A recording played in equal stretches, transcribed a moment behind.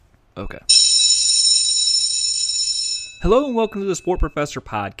Okay. Hello and welcome to the Sport Professor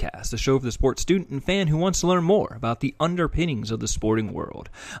Podcast, a show for the sports student and fan who wants to learn more about the underpinnings of the sporting world.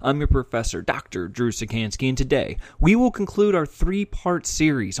 I'm your professor, Dr. Drew Sikansky, and today we will conclude our three-part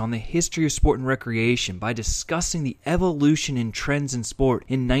series on the history of sport and recreation by discussing the evolution and trends in sport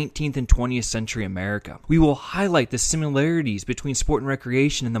in 19th and 20th century America. We will highlight the similarities between sport and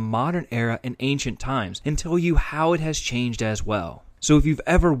recreation in the modern era and ancient times and tell you how it has changed as well. So if you've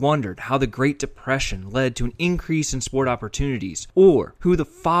ever wondered how the Great Depression led to an increase in sport opportunities, or who the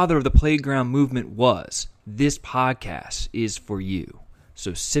father of the playground movement was, this podcast is for you.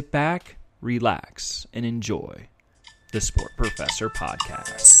 So sit back, relax, and enjoy the Sport Professor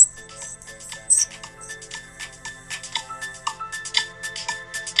Podcast.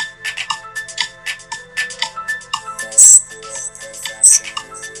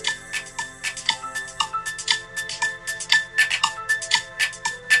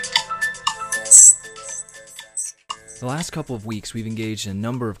 The last couple of weeks, we've engaged in a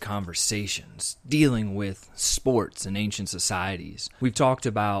number of conversations dealing with sports and ancient societies. We've talked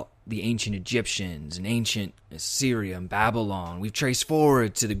about the ancient Egyptians and ancient Assyria and Babylon. We've traced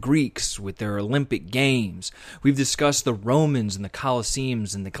forward to the Greeks with their Olympic Games. We've discussed the Romans and the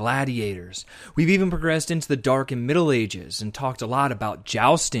Colosseums and the gladiators. We've even progressed into the Dark and Middle Ages and talked a lot about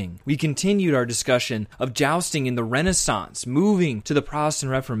jousting. We continued our discussion of jousting in the Renaissance, moving to the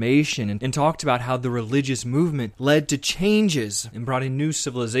Protestant Reformation, and talked about how the religious movement led to changes and brought a new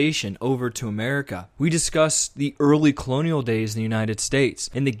civilization over to America. We discussed the early colonial days in the United States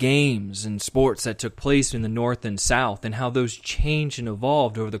and the games and sports that took place in the North and South and how those changed and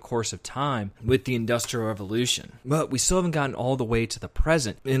evolved over the course of time with the Industrial Revolution. But we still haven't gotten all the way to the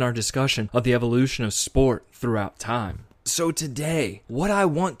present in our discussion of the evolution of sport throughout time. So today, what I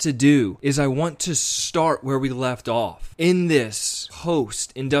want to do is I want to start where we left off in this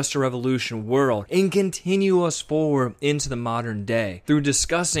post-Industrial Revolution world and continue us forward into the modern day through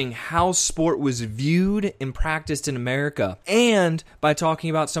discussing how sport was viewed and practiced in America, and by talking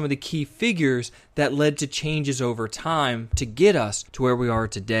about some of the key figures that led to changes over time to get us to where we are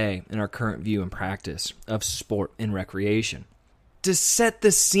today in our current view and practice of sport and recreation. To set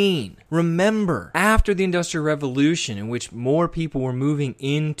the scene, remember, after the Industrial Revolution, in which more people were moving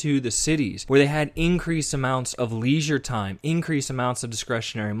into the cities, where they had increased amounts of leisure time, increased amounts of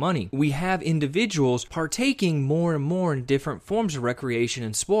discretionary money, we have individuals partaking more and more in different forms of recreation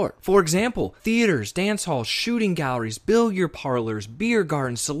and sport. For example, theaters, dance halls, shooting galleries, billiard parlors, beer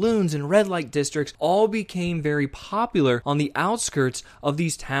gardens, saloons, and red light districts all became very popular on the outskirts of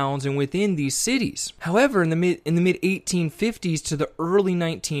these towns and within these cities. However, in the mid 1850s to the early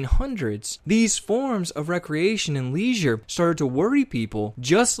 1900s, these forms of recreation and leisure started to worry people,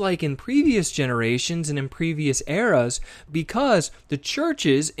 just like in previous generations and in previous eras, because the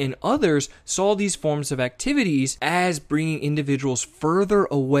churches and others saw these forms of activities as bringing individuals further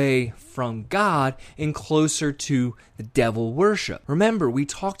away from God and closer to the devil worship. Remember, we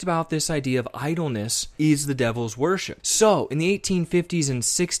talked about this idea of idleness is the devil's worship. So, in the 1850s and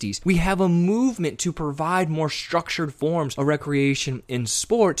 60s, we have a movement to provide more structured forms of recreation and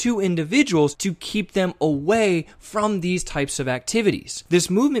sport to individuals to keep them away from these types of activities.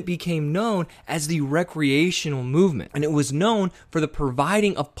 This movement became known as the recreational movement, and it was known for the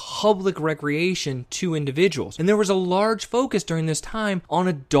providing of public recreation to individuals. And there was a large focus during this time on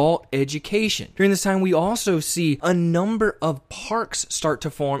adult education. During this time, we also see a number of parks start to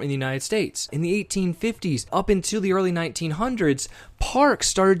form in the United States. In the 1850s, up until the early 1900s, parks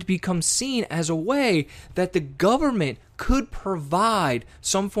started to become seen as a way that the government could provide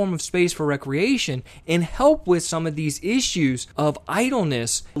some form of space for recreation and help with some of these issues of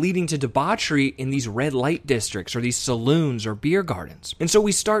idleness leading to debauchery in these red light districts or these saloons or beer gardens. And so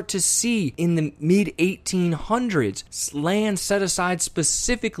we start to see in the mid-1800s land set aside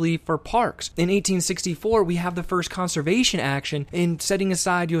specifically for parks. In 1864, we have the first conservation action in setting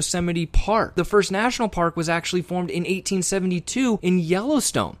aside Yosemite Park. The first national park was actually formed in 1872 in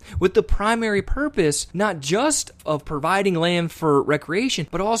Yellowstone, with the primary purpose not just of providing land for recreation,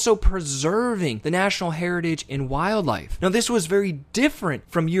 but also preserving the national heritage and wildlife. Now, this was very different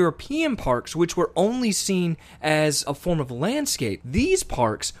from European parks, which were only seen as a form of landscape. These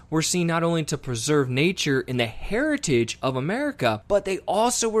parks were seen not only to preserve nature and the heritage of America, but they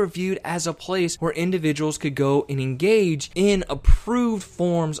also were viewed as a place where individuals could go and engage in approved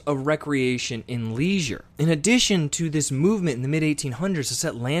forms of recreation and leisure. In addition to this movement in the mid-1800s to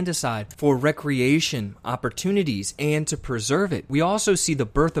set land aside for recreation opportunities and and to preserve it. We also see the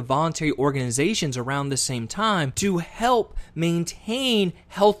birth of voluntary organizations around the same time to help maintain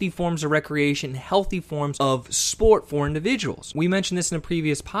healthy forms of recreation, healthy forms of sport for individuals. We mentioned this in a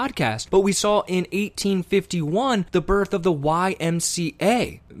previous podcast, but we saw in 1851 the birth of the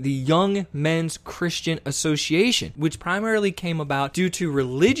YMCA, the Young Men's Christian Association, which primarily came about due to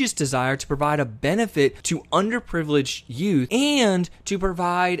religious desire to provide a benefit to underprivileged youth and to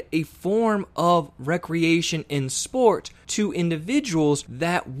provide a form of recreation and sport to individuals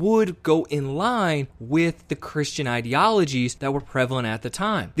that would go in line with the Christian ideologies that were prevalent at the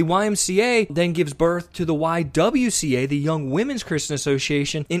time. The YMCA then gives birth to the YWCA, the Young Women's Christian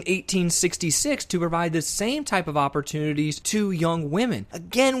Association, in 1866 to provide the same type of opportunities to young women.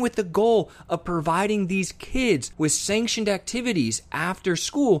 Again, with the goal of providing these kids with sanctioned activities after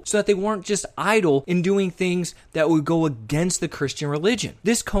school so that they weren't just idle in doing things that would go against the Christian religion.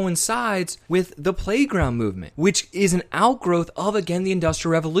 This coincides with the playground movement, which is an outgrowth of, again, the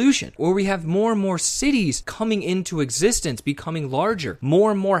Industrial Revolution, where we have more and more cities coming into existence, becoming larger.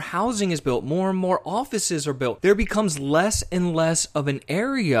 More and more housing is built. More and more offices are built. There becomes less and less of an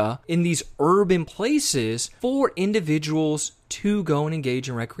area in these urban places for individuals to go and engage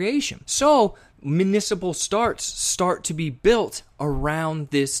in recreation. So municipal start to be built around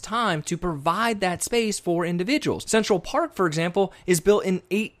this time to provide that space for individuals. Central Park, for example, is built in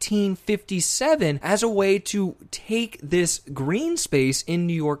 1857 as a way to take this green space in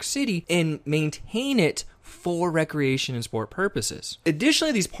New York City and maintain it for recreation and sport purposes.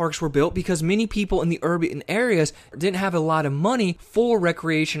 Additionally, these parks were built because many people in the urban areas didn't have a lot of money for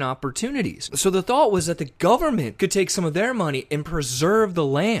recreation opportunities. So the thought was that the government could take some of their money and preserve the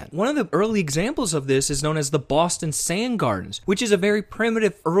land. One of the early examples of this is known as the Boston Sand Gardens, which is a very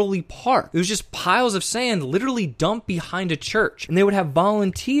primitive early park. It was just piles of sand literally dumped behind a church. And they would have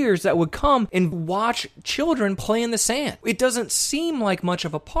volunteers that would come and watch children play in the sand. It doesn't seem like much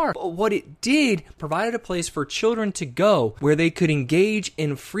of a park, but what it did provided a place for children to go where they could engage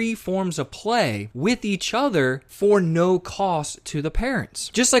in free forms of play with each other for no cost to the parents.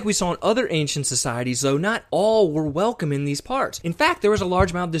 Just like we saw in other ancient societies, though, not all were welcome in these parks. In fact, there was a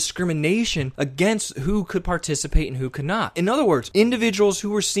large amount of discrimination against who could participate and who could not. In other words, individuals who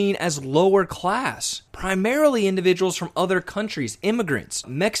were seen as lower class, primarily individuals from other countries, immigrants,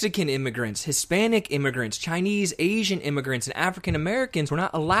 Mexican immigrants, Hispanic immigrants, Chinese, Asian immigrants, and African Americans were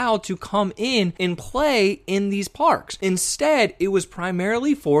not allowed to come in and play in these parks. Instead, it was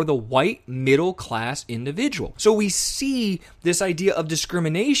primarily for the white middle class individual. So we see this idea of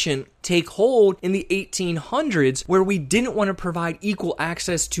discrimination take hold in the 1800s, where we didn't want to provide equal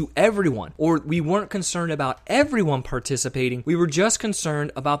access to everyone, or we weren't concerned about everyone participating. We were just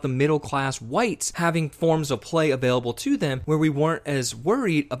concerned about the middle class whites having forms of play available to them, where we weren't as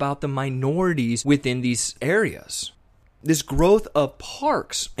worried about the minorities within these areas. This growth of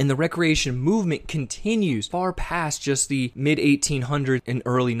parks and the recreation movement continues far past just the mid-1800s and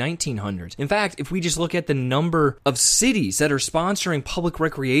early 1900s. In fact, if we just look at the number of cities that are sponsoring public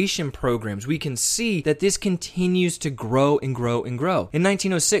recreation programs, we can see that this continues to grow and grow and grow. In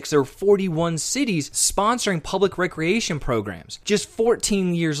 1906, there were 41 cities sponsoring public recreation programs. Just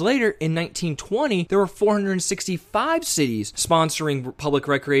 14 years later, in 1920, there were 465 cities sponsoring public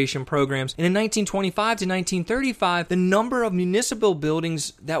recreation programs. And in 1925 to 1935, the number of municipal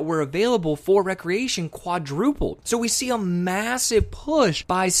buildings that were available for recreation quadrupled. So we see a massive push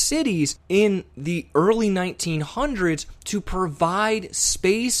by cities in the early 1900s to provide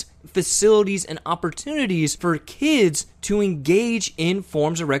space, facilities, and opportunities for kids to engage in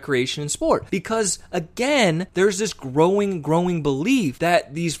forms of recreation and sport. Because, again, there's this growing belief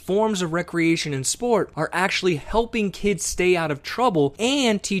that these forms of recreation and sport are actually helping kids stay out of trouble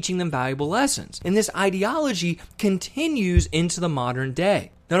and teaching them valuable lessons. And this ideology continues into the modern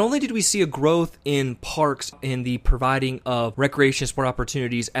day. Not only did we see a growth in parks and the providing of recreation and sport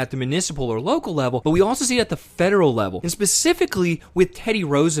opportunities at the municipal or local level, but we also see it at the federal level, and specifically with Teddy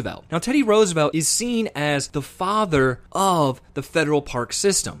Roosevelt. Now, Teddy Roosevelt is seen as the father of the federal park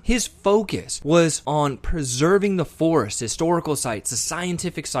system. His focus was on preserving the forest, historical sites, the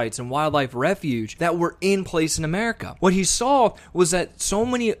scientific sites, and wildlife refuge that were in place in America. What he saw was that so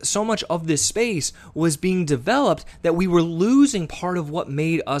much of this space was being developed that we were losing part of what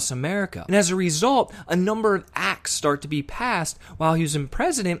made us America. And as a result, a number of acts start to be passed while he was in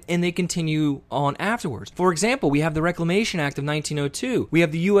president, and they continue on afterwards. For example, we have the Reclamation Act of 1902. We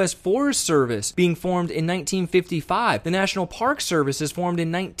have the U.S. Forest Service being formed in 1955. The National Park Service is formed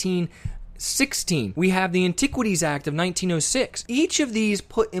in 1960. 1916. We have the Antiquities Act of 1906. Each of these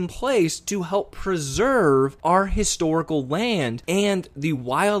put in place to help preserve our historical land and the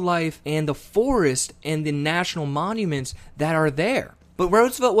wildlife and the forest and the national monuments that are there. But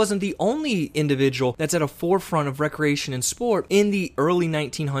Roosevelt wasn't the only individual that's at a forefront of recreation and sport in the early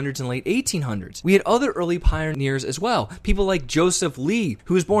 1900s and late 1800s. We had other early pioneers as well. People like Joseph Lee,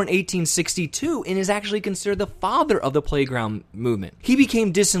 who was born in 1862 and is actually considered the father of the playground movement. He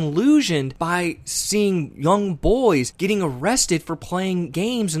became disillusioned by seeing young boys getting arrested for playing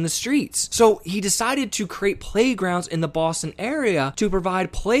games in the streets. So he decided to create playgrounds in the Boston area to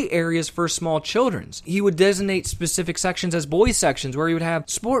provide play areas for small children. He would designate specific sections as boys sections, where you would have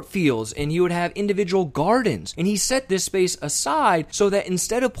sport fields and you would have individual gardens. And he set this space aside so that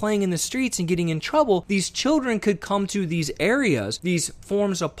instead of playing in the streets and getting in trouble, these children could come to these areas, these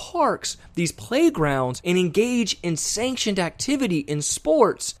forms of parks, these playgrounds, and engage in sanctioned activity in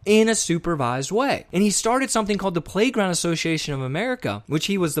sports in a supervised way. And he started something called the Playground Association of America, which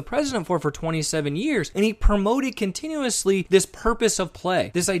he was the president for 27 years. And he promoted continuously this purpose of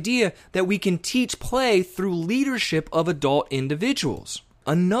play, this idea that we can teach play through leadership of adult individuals.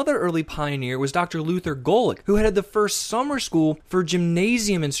 Another early pioneer was Dr. Luther Gulick, who headed the first summer school for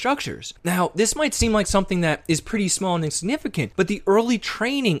gymnasium instructors. Now, this might seem like something that is pretty small and insignificant, but the early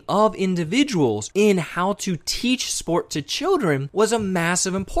training of individuals in how to teach sport to children was a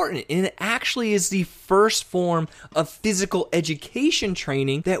massive important, and it actually is the first form of physical education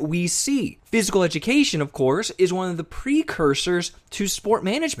training that we see. Physical education, of course, is one of the precursors to sport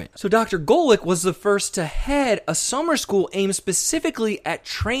management. So Dr. Gulick was the first to head a summer school aimed specifically at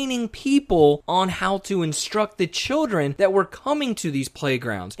training people on how to instruct the children that were coming to these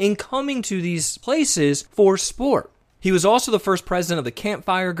playgrounds and coming to these places for sport. He was also the first president of the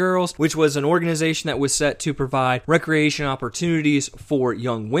Campfire Girls, which was an organization that was set to provide recreation opportunities for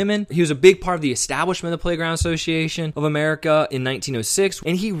young women. He was a big part of the establishment of the Playground Association of America in 1906,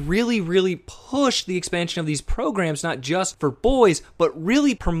 and he really pushed the expansion of these programs, not just for boys, but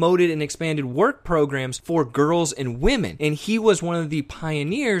really promoted and expanded work programs for girls and women. And he was one of the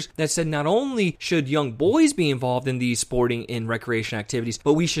pioneers that said not only should young boys be involved in these sporting and recreation activities,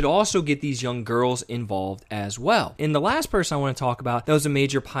 but we should also get these young girls involved as well. And the last person I want to talk about that was a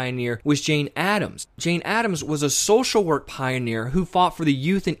major pioneer was Jane Addams. Jane Addams was a social work pioneer who fought for the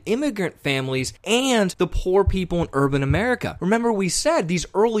youth and immigrant families and the poor people in urban America. Remember, we said these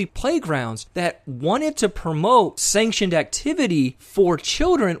early playgrounds that wanted to promote sanctioned activity for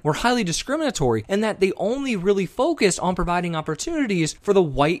children were highly discriminatory, and that they only really focused on providing opportunities for the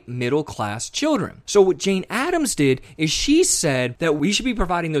white middle class children. So what Jane Addams did is she said that we should be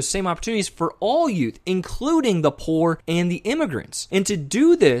providing those same opportunities for all youth, including the poor and the immigrants. And to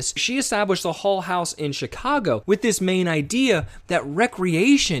do this, she established the Hull House in Chicago with this main idea that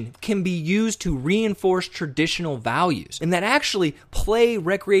recreation can be used to reinforce traditional values, and that actually play,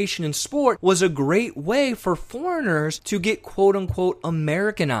 recreation, and sport was a great way for foreigners to get quote-unquote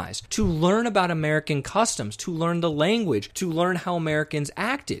Americanized, to learn about American customs, to learn the language, to learn how Americans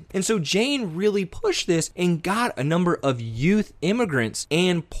acted. And so Jane really pushed this and got a number of youth immigrants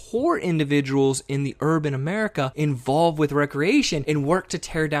and poor individuals in the urban America involved with recreation and work to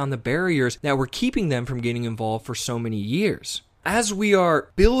tear down the barriers that were keeping them from getting involved for so many years. As we are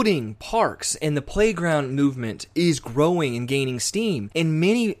building parks and the playground movement is growing and gaining steam, and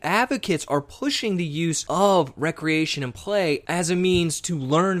many advocates are pushing the use of recreation and play as a means to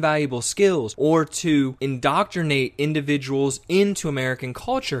learn valuable skills or to indoctrinate individuals into American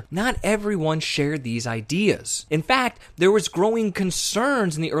culture, not everyone shared these ideas. In fact, there was growing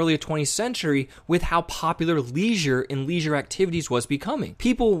concerns in the early 20th century with how popular leisure and leisure activities was becoming.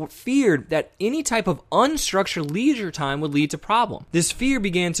 People feared that any type of unstructured leisure time would lead to problems. This fear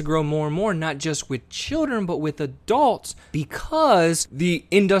began to grow more and more, not just with children, but with adults, because the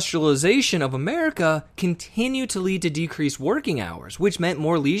industrialization of America continued to lead to decreased working hours, which meant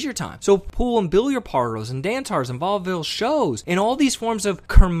more leisure time. So pool and billiard parlors and dancers and vaudeville shows and all these forms of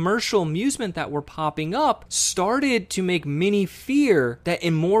commercial amusement that were popping up started to make many fear that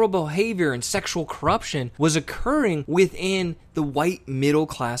immoral behavior and sexual corruption was occurring within the white middle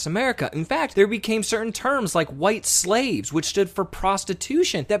class America. In fact, there became certain terms like white slaves, which stood for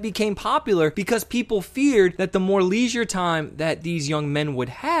prostitution, that became popular because people feared that the more leisure time that these young men would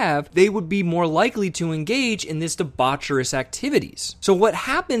have, they would be more likely to engage in this debaucherous activities. So what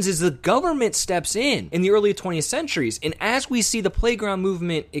happens is the government steps in the early 20th centuries, and as we see the playground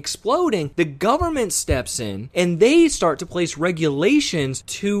movement exploding, the government steps in and they start to place regulations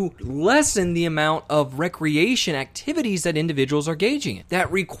to lessen the amount of recreation activities that individuals individuals are engaging in.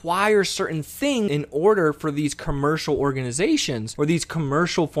 That requires certain things in order for these commercial organizations or these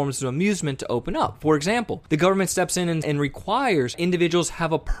commercial forms of amusement to open up. For example, the government steps in and requires individuals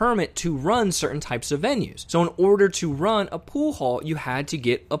have a permit to run certain types of venues. So in order to run a pool hall, you had to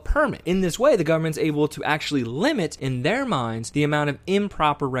get a permit. In this way, the government's able to actually limit, in their minds, the amount of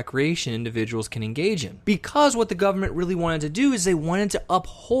improper recreation individuals can engage in. Because what the government really wanted to do is they wanted to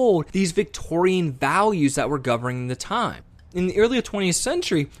uphold these Victorian values that were governing the time. In the early 20th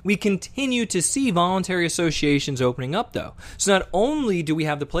century, we continue to see voluntary associations opening up, though. So not only do we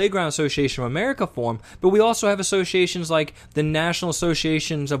have the Playground Association of America form, but we also have associations like the National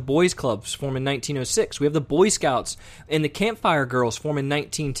Associations of Boys Clubs formed in 1906. We have the Boy Scouts and the Campfire Girls formed in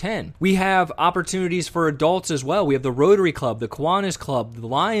 1910. We have opportunities for adults as well. We have the Rotary Club, the Kiwanis Club, the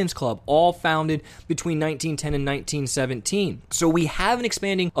Lions Club, all founded between 1910 and 1917. So we have an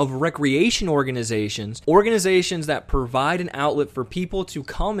expanding of recreation organizations that provide an outlet for people to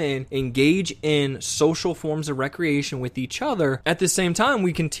come in, engage in social forms of recreation with each other. At the same time,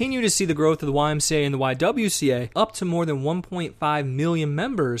 we continue to see the growth of the YMCA and the YWCA up to more than 1.5 million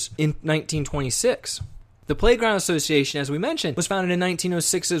members in 1926. The Playground Association, as we mentioned, was founded in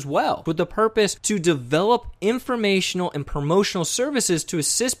 1906 as well, with the purpose to develop informational and promotional services to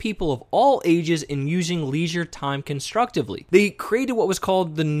assist people of all ages in using leisure time constructively. They created what was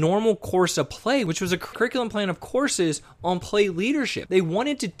called the Normal Course of Play, which was a curriculum plan of courses on play leadership. They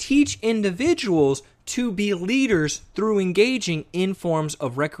wanted to teach individuals to be leaders through engaging in forms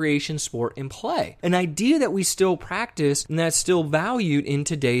of recreation, sport, and play. An idea that we still practice and that's still valued in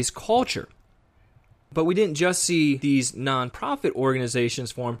today's culture. But we didn't just see these nonprofit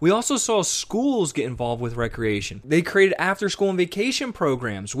organizations form. We also saw schools get involved with recreation. They created after-school and vacation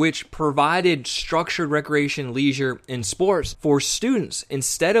programs, which provided structured recreation, leisure, and sports for students.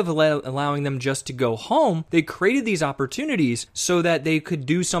 Instead of allowing them just to go home, they created these opportunities so that they could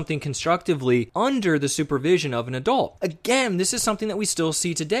do something constructively under the supervision of an adult. Again, this is something that we still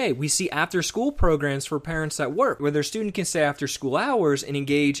see today. We see after-school programs for parents that work, where their student can stay after school hours and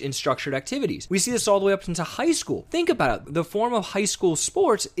engage in structured activities. We see this all the way up into high school. Think about it. The form of high school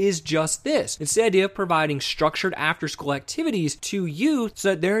sports is just this. It's the idea of providing structured after-school activities to youth so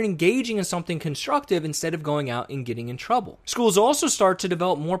that they're engaging in something constructive instead of going out and getting in trouble. Schools also start to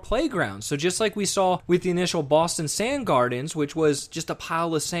develop more playgrounds. So just like we saw with the initial Boston Sand Gardens, which was just a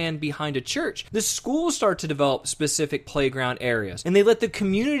pile of sand behind a church, the schools start to develop specific playground areas. And they let the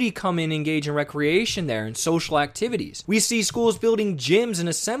community come in and engage in recreation there and social activities. We see schools building gyms and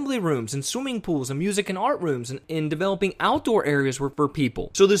assembly rooms and swimming pools and music and art rooms and developing outdoor areas for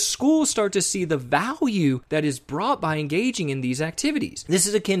people. So the schools start to see the value that is brought by engaging in these activities. This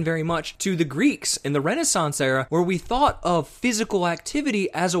is akin very much to the Greeks in the Renaissance era, where we thought of physical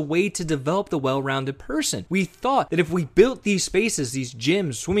activity as a way to develop the well-rounded person. We thought that if we built these spaces, these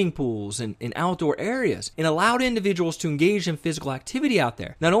gyms, swimming pools, and outdoor areas, and allowed individuals to engage in physical activity out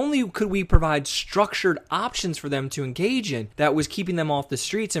there, not only could we provide structured options for them to engage in that was keeping them off the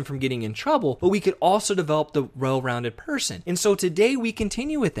streets and from getting in trouble, but we could also develop the well-rounded person. And so today we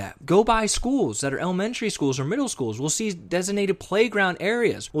continue with that. Go by schools that are elementary schools or middle schools. We'll see designated playground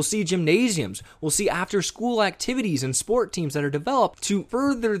areas. We'll see gymnasiums. We'll see after-school activities and sport teams that are developed to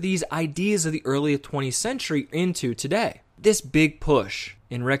further these ideas of the early 20th century into today. This big push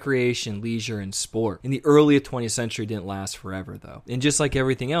in recreation, leisure, and sport in the early 20th century didn't last forever, though. And just like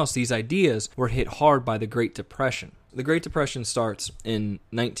everything else, these ideas were hit hard by the Great Depression. The Great Depression starts in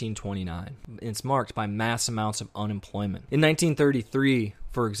 1929. It's marked by mass amounts of unemployment. In 1933,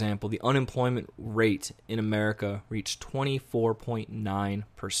 for example, the unemployment rate in America reached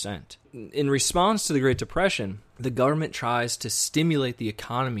 24.9%. In response to the Great Depression, the government tries to stimulate the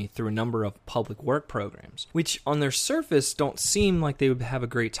economy through a number of public work programs, which on their surface don't seem like they would have a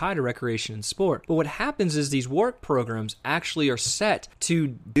great tie to recreation and sport. But what happens is these work programs actually are set to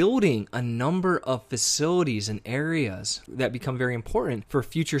building a number of facilities and areas that become very important for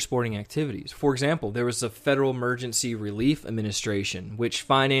future sporting activities. For example, there was the Federal Emergency Relief Administration, which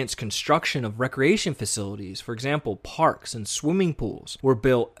financed construction of recreation facilities. For example, parks and swimming pools were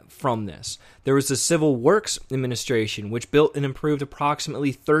built from this. There was the Civil Works Administration, which built and improved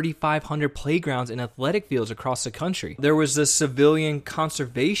approximately 3,500 playgrounds and athletic fields across the country. There was the Civilian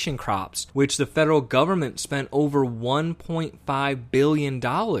Conservation Crops, which the federal government spent over $1.5 billion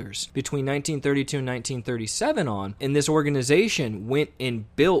between 1932 and 1937 on. And this organization went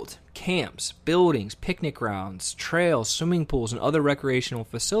and built camps, buildings, picnic grounds, trails, swimming pools, and other recreational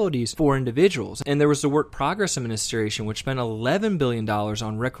facilities for individuals. And there was the Work Progress Administration, which spent $11 billion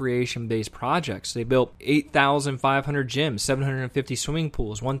on recreation-based projects. They built 8,500 gyms, 750 swimming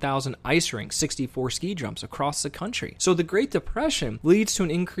pools, 1,000 ice rinks, 64 ski jumps across the country. So the Great Depression leads to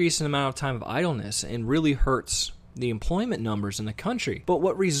an increase in the amount of time of idleness and really hurts the employment numbers in the country. But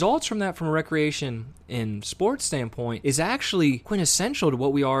what results from that from a recreation and sports standpoint is actually quintessential to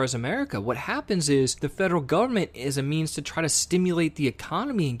what we are as America. What happens is the federal government, is a means to try to stimulate the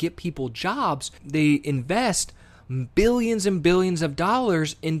economy and get people jobs. They invest billions and billions of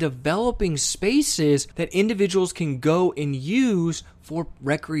dollars in developing spaces that individuals can go and use for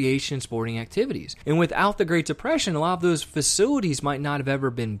recreation sporting activities. And without the Great Depression, a lot of those facilities might not have ever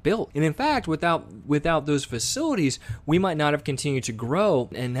been built. And in fact, without those facilities, we might not have continued to grow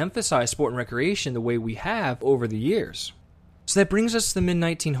and emphasize sport and recreation the way we have over the years. So that brings us to the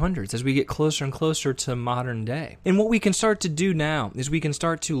mid-1900s as we get closer and closer to modern day. And what we can start to do now is we can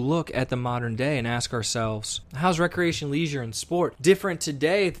start to look at the modern day and ask ourselves, how's recreation, leisure, and sport different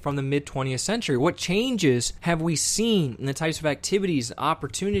today from the mid-20th century? What changes have we seen in the types of activities,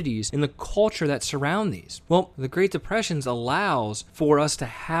 opportunities, and the culture that surround these? Well, the Great Depression allows for us to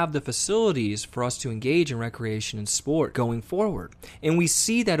have the facilities for us to engage in recreation and sport going forward. And we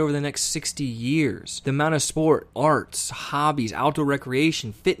see that over the next 60 years, the amount of sport, arts, hobbies, outdoor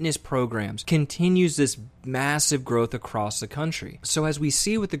recreation, fitness programs continues this massive growth across the country. So as we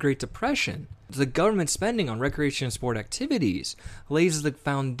see with the Great Depression, the government spending on recreation and sport activities lays the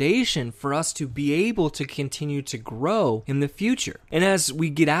foundation for us to be able to continue to grow in the future. And as we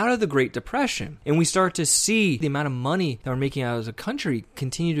get out of the Great Depression and we start to see the amount of money that we're making out of the country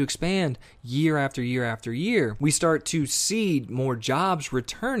continue to expand year after year after year, we start to see more jobs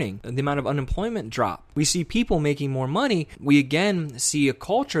returning, the amount of unemployment drop. We see people making more money. We again see a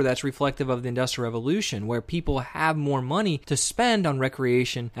culture that's reflective of the Industrial Revolution, where people have more money to spend on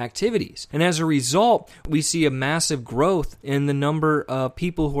recreation activities. And as a result, we see a massive growth in the number of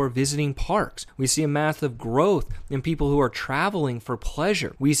people who are visiting parks. We see a massive growth in people who are traveling for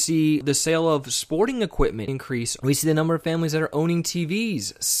pleasure. We see the sale of sporting equipment increase. We see the number of families that are owning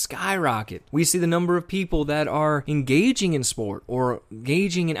TVs skyrocket. We see the number of people that are engaging in sport or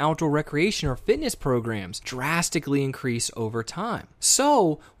engaging in outdoor recreation or fitness programs drastically increase over time.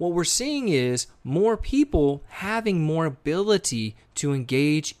 So what we're seeing is more people having more ability to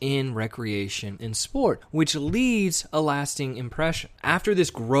engage in recreation and sport, which leaves a lasting impression. After this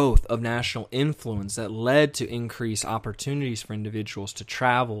growth of national influence that led to increased opportunities for individuals to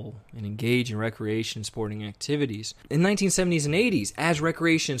travel and engage in recreation and sporting activities, in 1970s and 80s, as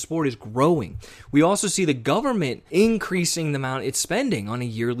recreation and sport is growing, we also see the government increasing the amount it's spending on a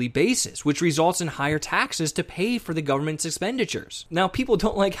yearly basis, which results in higher taxes to pay for the government's expenditures. Now, people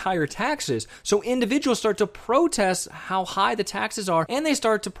don't like higher taxes, so individuals start to protest how high the taxes are, and they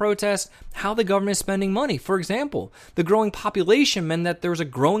start to protest how the government is spending money. For example, the growing population meant that there was a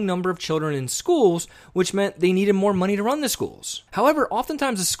growing number of children in schools, which meant they needed more money to run the schools. However,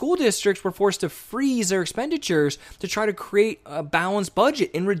 oftentimes the school districts were forced to freeze their expenditures to try to create a balanced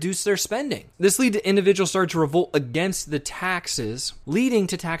budget and reduce their spending. This led to individuals starting to revolt against the taxes, leading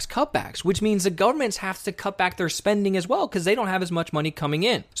to tax cutbacks, which means the governments have to cut back their spending as well because they don't have as much money coming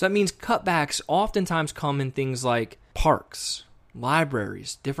in. So that means cutbacks oftentimes come in things like parks,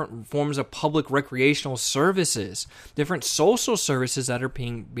 libraries, different forms of public recreational services, different social services that are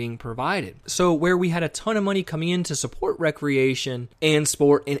being provided. So where we had a ton of money coming in to support recreation and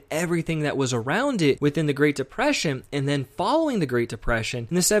sport and everything that was around it within the Great Depression, and then following the Great Depression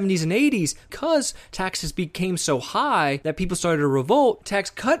in the 70s and 80s, because taxes became so high that people started to revolt,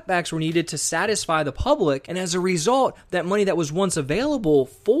 tax cutbacks were needed to satisfy the public, and as a result, that money that was once available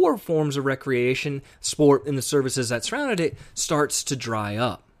for forms of recreation, sport, and the services that surrounded it starts to dry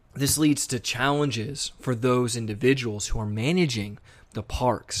up. This leads to challenges for those individuals who are managing the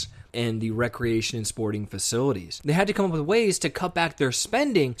parks and the recreation and sporting facilities. They had to come up with ways to cut back their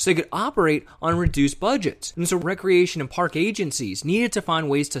spending so they could operate on reduced budgets. And so recreation and park agencies needed to find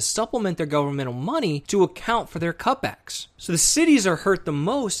ways to supplement their governmental money to account for their cutbacks. So the cities are hurt the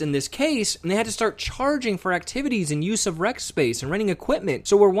most in this case, and they had to start charging for activities and use of rec space and renting equipment.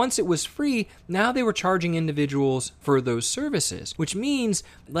 So where once it was free, now they were charging individuals for those services, which means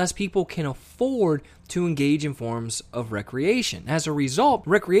less people can afford to engage in forms of recreation. As a result,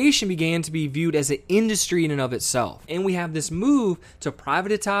 recreation began to be viewed as an industry in and of itself. And we have this move to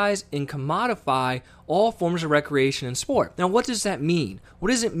privatize and commodify all forms of recreation and sport. Now, what does that mean? What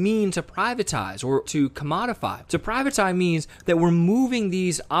does it mean to privatize or to commodify? To privatize means that we're moving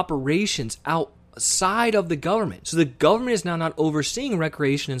these operations out outside of the government. So the government is now not overseeing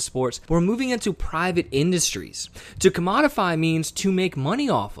recreation and sports, but we're moving into private industries. To commodify means to make money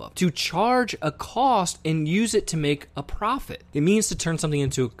off of, to charge a cost and use it to make a profit. It means to turn something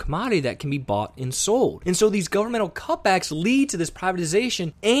into a commodity that can be bought and sold. And so these governmental cutbacks lead to this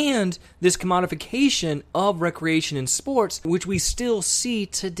privatization and this commodification of recreation and sports, which we still see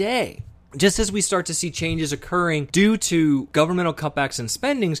today. Just as we start to see changes occurring due to governmental cutbacks and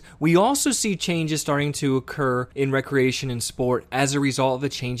spendings, we also see changes starting to occur in recreation and sport as a result of a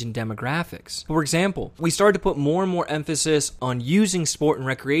change in demographics. For example, we started to put more and more emphasis on using sport and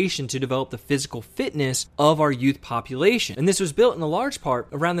recreation to develop the physical fitness of our youth population. And this was built in a large part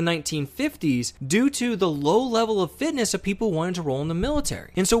around the 1950s due to the low level of fitness of people wanting to roll in the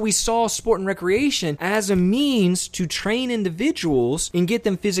military. And so we saw sport and recreation as a means to train individuals and get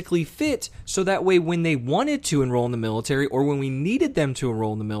them physically fit, so that way when they wanted to enroll in the military or when we needed them to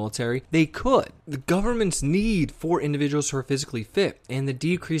enroll in the military, they could. The government's need for individuals who are physically fit and the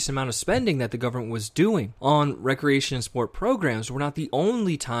decreased amount of spending that the government was doing on recreation and sport programs were not the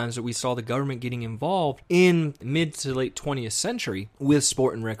only times that we saw the government getting involved in mid to late 20th century with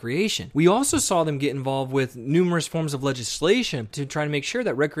sport and recreation. We also saw them get involved with numerous forms of legislation to try to make sure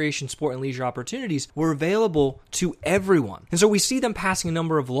that recreation, sport, and leisure opportunities were available to everyone. And so we see them passing a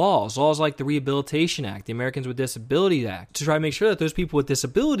number of laws like the Rehabilitation Act, the Americans with Disabilities Act, to try to make sure that those people with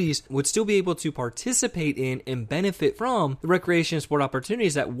disabilities would still be able to participate in and benefit from the recreation and sport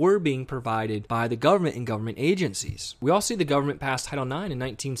opportunities that were being provided by the government and government agencies. We also see the government pass Title IX in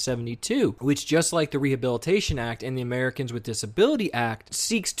 1972, which, just like the Rehabilitation Act and the Americans with Disabilities Act,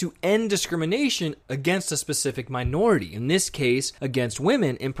 seeks to end discrimination against a specific minority, in this case against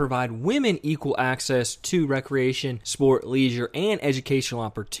women, and provide women equal access to recreation, sport, leisure, and educational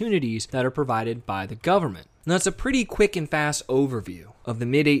opportunities that are provided by the government. Now, that's a pretty quick and fast overview of the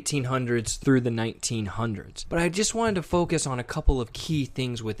mid-1800s through the 1900s. But I just wanted to focus on a couple of key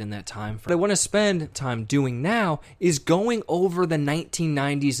things within that time frame. What I want to spend time doing now is going over the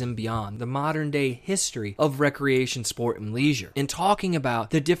 1990s and beyond, the modern day history of recreation, sport, and leisure, and talking about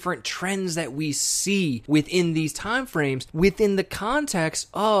the different trends that we see within these time frames within the context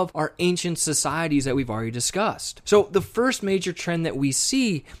of our ancient societies that we've already discussed. So the first major trend that we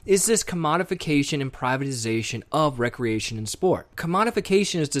see is this commodification and privatization of recreation and sport. Commodification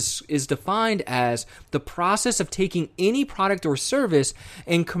is defined as the process of taking any product or service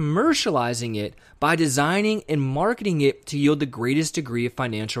and commercializing it by designing and marketing it to yield the greatest degree of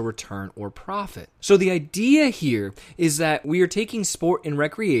financial return or profit. So the idea here is that we are taking sport and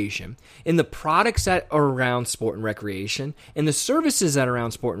recreation and the products that are around sport and recreation and the services that are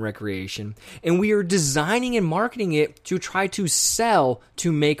around sport and recreation, and we are designing and marketing it to try to sell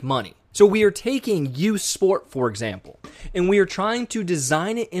to make money. So we are taking youth sport, for example, and we are trying to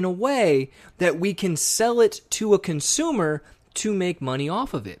design it in a way that we can sell it to a consumer to make money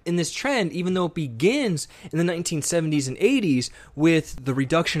off of it. And this trend, even though it begins in the 1970s and 80s with the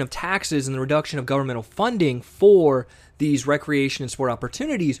reduction of taxes and the reduction of governmental funding for these recreation and sport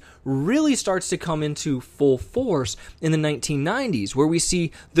opportunities, really starts to come into full force in the 1990s, where we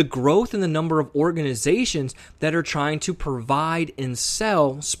see the growth in the number of organizations that are trying to provide and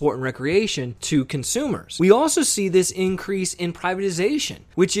sell sport and recreation to consumers. We also see this increase in privatization,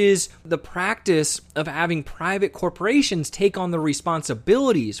 which is the practice of having private corporations take on the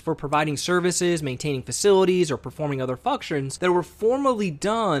responsibilities for providing services, maintaining facilities, or performing other functions that were formerly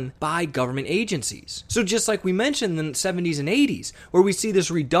done by government agencies. So just like we mentioned in the 70s and 80s, where we see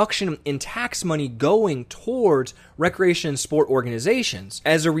this reduction in tax money going towards recreation and sport organizations.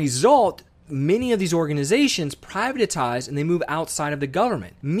 As a result, many of these organizations privatize and they move outside of the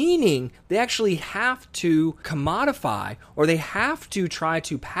government, meaning they actually have to commodify or they have to try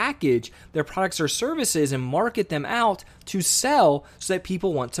to package their products or services and market them out to sell so that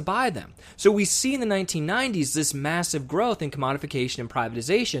people want to buy them. So we see in the 1990s this massive growth in commodification and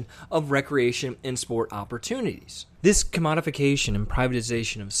privatization of recreation and sport opportunities. This commodification and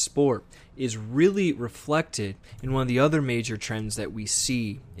privatization of sport is really reflected in one of the other major trends that we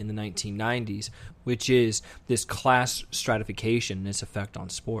see in the 1990s, which is this class stratification and its effect on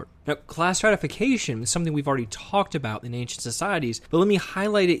sport. Now, class stratification is something we've already talked about in ancient societies, but let me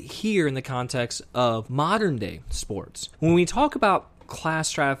highlight it here in the context of modern day sports. When we talk about class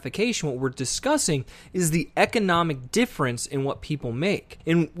stratification, what we're discussing is the economic difference in what people make.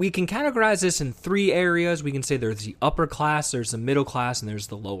 And we can categorize this in three areas. We can say there's the upper class, there's the middle class, and there's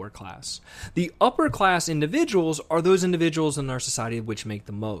the lower class. The upper class individuals are those individuals in our society which make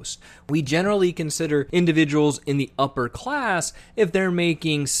the most. We generally consider individuals in the upper class if they're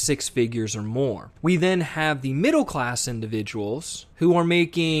making six figures or more. We then have the middle class individuals who are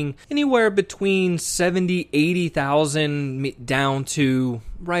making anywhere between 70, 80,000 down to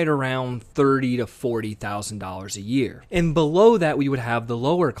right around $30,000 to $40,000 a year. And below that, we would have the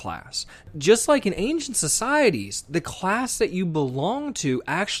lower class. Just like in ancient societies, the class that you belong to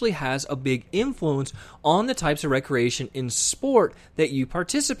actually has a big influence on the types of recreation and sport that you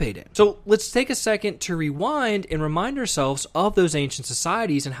participate in. So let's take a second to rewind and remind ourselves of those ancient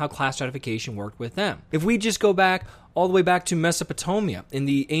societies and how class stratification worked with them. If we just go back all the way back to Mesopotamia in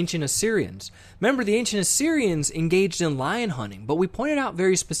the ancient Assyrians. Remember, the ancient Assyrians engaged in lion hunting, but we pointed out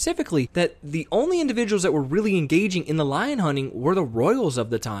very specifically that the only individuals that were really engaging in the lion hunting were the royals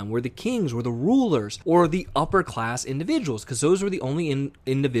of the time, were the kings, were the rulers, or the upper class individuals, because those were the only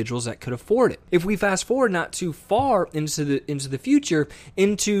individuals that could afford it. If we fast forward not too far into the future,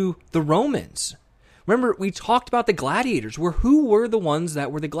 into the Romans. Remember, we talked about the gladiators. Who were the ones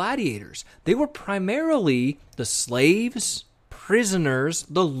that were the gladiators? They were primarily the slaves, prisoners,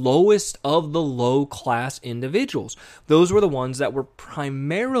 the lowest of the low-class individuals. Those were the ones that were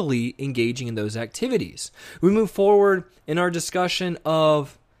primarily engaging in those activities. We move forward in our discussion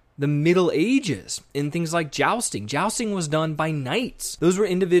of the Middle Ages in things like jousting. Jousting was done by knights. Those were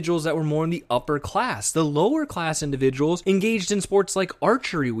individuals that were more in the upper class. The lower class individuals engaged in sports like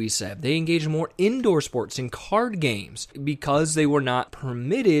archery, we said. They engaged in more indoor sports and card games because they were not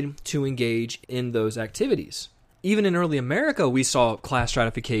permitted to engage in those activities. Even in early America, we saw class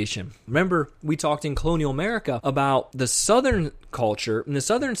stratification. Remember, we talked in colonial America about the Southern culture and the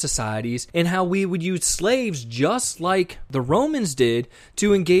Southern societies and how we would use slaves just like the Romans did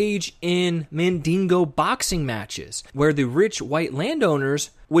to engage in Mandingo boxing matches, where the rich white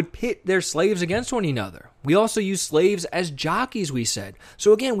landowners would pit their slaves against one another. We also used slaves as jockeys, we said.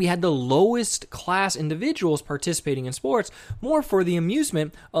 So again, we had the lowest class individuals participating in sports, more for the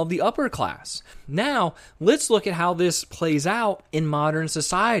amusement of the upper class. Now, let's look at how this plays out in modern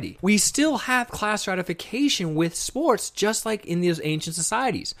society. We still have class stratification with sports, just like in those ancient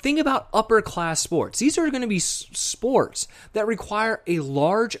societies. Think about upper class sports. These are going to be sports that require a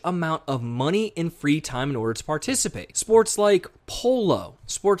large amount of money and free time in order to participate. Sports like polo,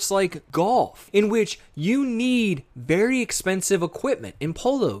 sports like golf, in which you need very expensive equipment. In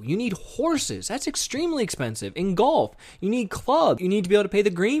polo, you need horses. That's extremely expensive. In golf, you need clubs. You need to be able to pay the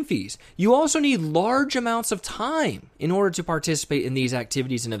green fees. You also need large amounts of time in order to participate in these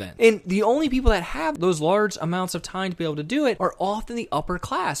activities and events. And the only people that have those large amounts of time to be able to do it are often the upper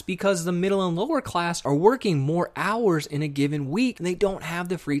class, because the middle and lower class are working more hours in a given week and they don't have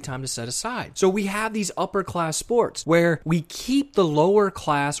the free time to set aside. So we have these upper class sports where we keep the lower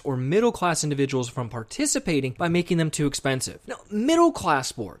class or middle class individuals from participating by making them too expensive. Now, middle class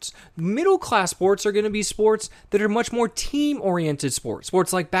sports. Middle class sports are going to be sports that are much more team-oriented sports.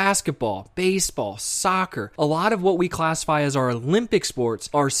 Sports like basketball, baseball, soccer. A lot of what we classify as our Olympic sports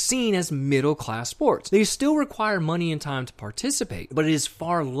are seen as middle class sports. They still require money and time to participate, but it is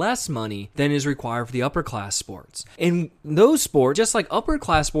far less money than is required for the upper class sports. In those sports, just like upper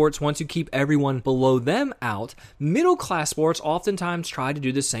class sports, once you keep everyone below them out, middle class sports oftentimes try to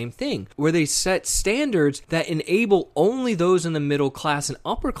do the same thing, where they set standards that enable only those in the middle class and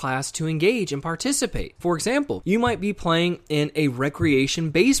upper class to engage and participate. For example, you might be playing in a recreation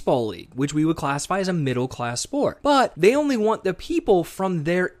baseball league, which we would classify as a middle class sport, but they only want the people from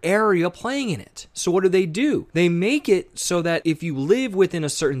their area playing in it. So what do? They make it so that if you live within a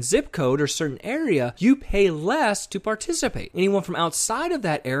certain zip code or certain area, you pay less to participate. Anyone from outside of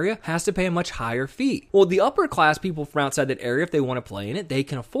that area has to pay a much higher fee. Well, the upper class people from outside that area, if they want to play in it, they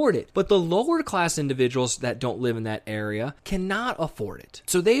can afford it. But the lower class individuals that don't live in that area cannot afford it.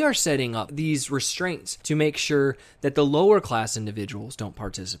 So they are setting up these restraints to make sure that the lower class individuals don't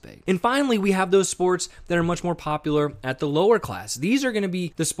participate. And finally, we have those sports that are much more popular at the lower class. These are going to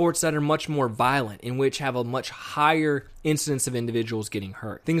be the sports that are much more violent, in which have a much higher incidence of individuals getting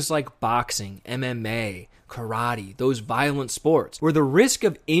hurt. Things like boxing, MMA, karate, those violent sports where the risk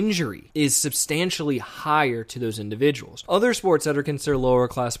of injury is substantially higher to those individuals. Other sports that are considered lower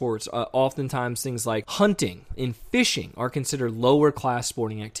class sports, oftentimes things like hunting and fishing are considered lower class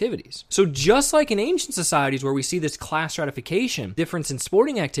sporting activities. So just like in ancient societies where we see this class stratification, difference in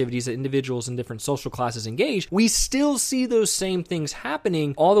sporting activities that individuals in different social classes engage, we still see those same things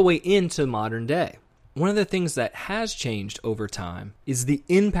happening all the way into modern day. One of the things that has changed over time is the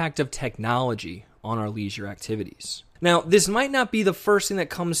impact of technology on our leisure activities. Now, this might not be the first thing that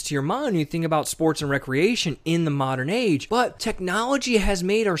comes to your mind when you think about sports and recreation in the modern age, but technology has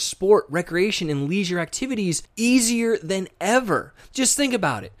made our sport, recreation, and leisure activities easier than ever. Just think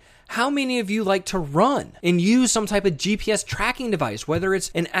about it. How many of you like to run and use some type of GPS tracking device, whether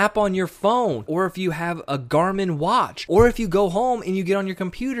it's an app on your phone, or if you have a Garmin watch, or if you go home and you get on your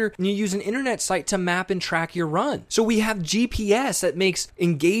computer and you use an internet site to map and track your run? So we have GPS that makes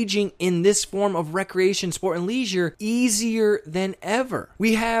engaging in this form of recreation, sport, and leisure easier than ever.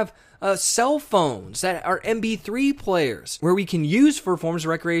 We have cell phones that are MP3 players where we can use for forms of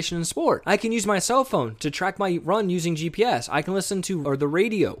recreation and sport. I can use my cell phone to track my run using GPS. I can listen to the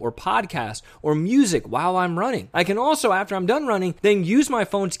radio or podcast or music while I'm running. I can also, after I'm done running, then use my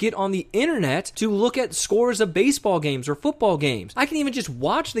phone to get on the internet to look at scores of baseball games or football games. I can even just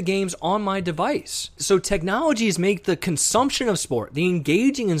watch the games on my device. So technologies make the consumption of sport, the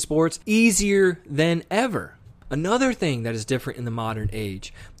engaging in sports, easier than ever. Another thing that is different in the modern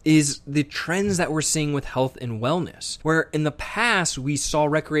age is the trends that we're seeing with health and wellness, where in the past we saw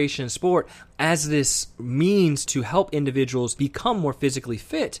recreation and sport as this means to help individuals become more physically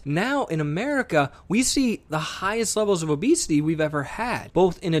fit. Now in America, we see the highest levels of obesity we've ever had,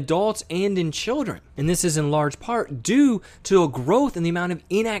 both in adults and in children. And this is in large part due to a growth in the amount of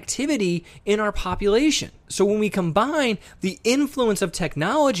inactivity in our population. So when we combine the influence of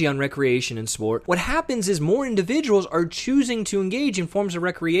technology on recreation and sport, what happens is more individuals are choosing to engage in forms of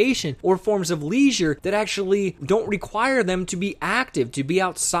recreation or forms of leisure that actually don't require them to be active, to be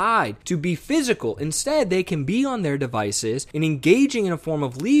outside, to be physical. Instead, they can be on their devices and engaging in a form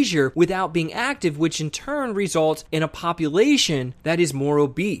of leisure without being active, which in turn results in a population that is more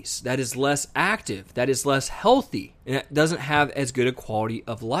obese, that is less active, that is less healthy, and it doesn't have as good a quality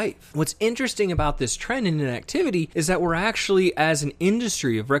of life. What's interesting about this trend in inactivity is that we're actually, as an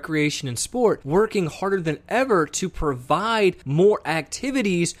industry of recreation and sport, working harder than ever to provide more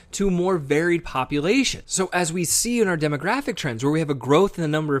activities to a more varied population. So as we see in our demographic trends, where we have a growth in the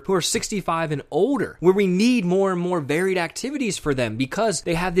number of who are 65 and older, where we need more and more varied activities for them because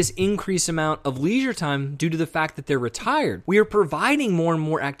they have this increased amount of leisure time due to the fact that they're retired. We are providing more and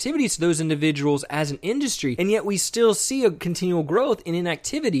more activities to those individuals as an industry, and yet we still see a continual growth in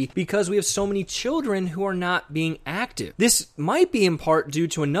inactivity because we have so many children who are not being active. This might be in part due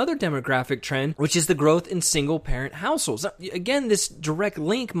to another demographic trend, which is the growth in single-parent households. Now, again, this direct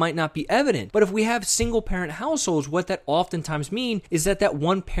link might not be evident, but if we have single-parent households, what that oftentimes means is that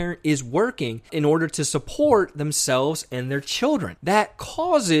one parent is working in order to support themselves and their children. That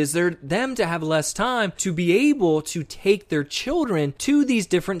causes them to have less time to be able to take their children to these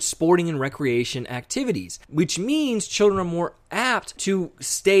different sporting and recreation activities, which means children are more apt to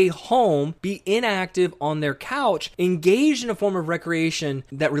stay home, be inactive on their couch, engaged in a form of recreation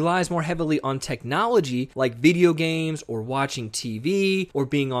that relies more heavily on technology like video games or watching TV or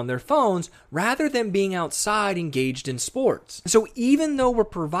being on their phones rather than being outside engaged in sports. So even though we're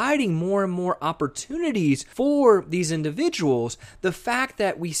providing more and more opportunities for these individuals, the fact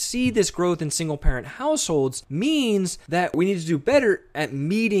that we see this growth in single-parent households means that we need to do better at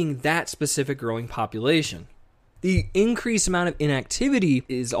meeting that specific growing population. The increased amount of inactivity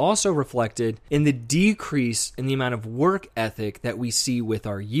is also reflected in the decrease in the amount of work ethic that we see with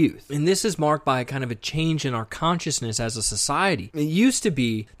our youth. And this is marked by kind of a change in our consciousness as a society. It used to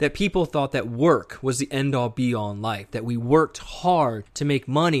be that people thought that work was the end-all be-all in life, that we worked hard to make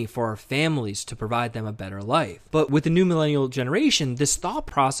money for our families to provide them a better life. But with the new millennial generation, this thought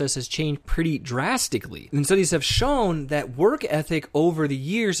process has changed pretty drastically. And studies have shown that work ethic over the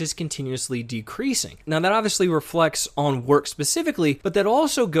years is continuously decreasing. Now, that obviously reflects on work specifically, but that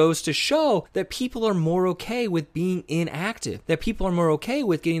also goes to show that people are more okay with being inactive, that people are more okay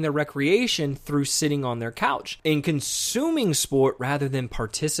with getting their recreation through sitting on their couch and consuming sport rather than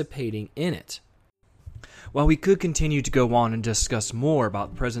participating in it. While we could continue to go on and discuss more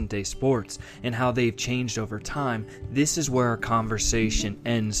about present-day sports and how they've changed over time, this is where our conversation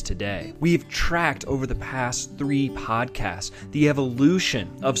ends today. We've tracked over the past 3 podcasts the evolution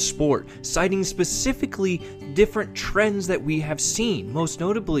of sport, citing specifically different trends that we have seen, most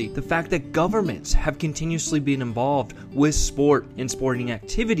notably the fact that governments have continuously been involved with sport and sporting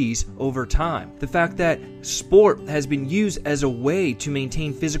activities over time, the fact that sport has been used as a way to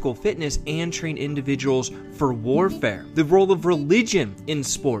maintain physical fitness and train individuals for warfare, the role of religion in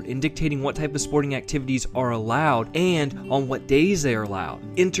sport in dictating what type of sporting activities are allowed and on what days they are allowed,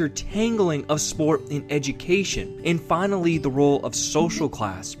 intertangling of sport in education, and finally the role of social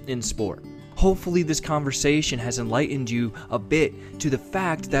class in sport. Hopefully this conversation has enlightened you a bit to the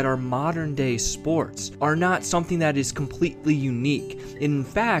fact that our modern day sports are not something that is completely unique. In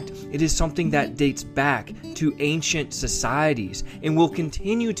fact, it is something that dates back to ancient societies and will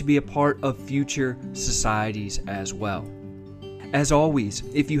continue to be a part of future societies as well. As always,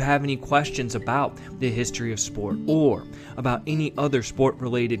 if you have any questions about the history of sport or about any other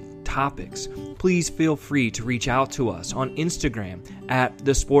sport-related topics, please feel free to reach out to us on Instagram at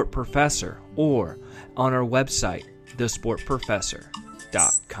The Sport Professor or on our website,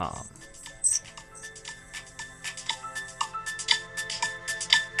 thesportprofessor.com.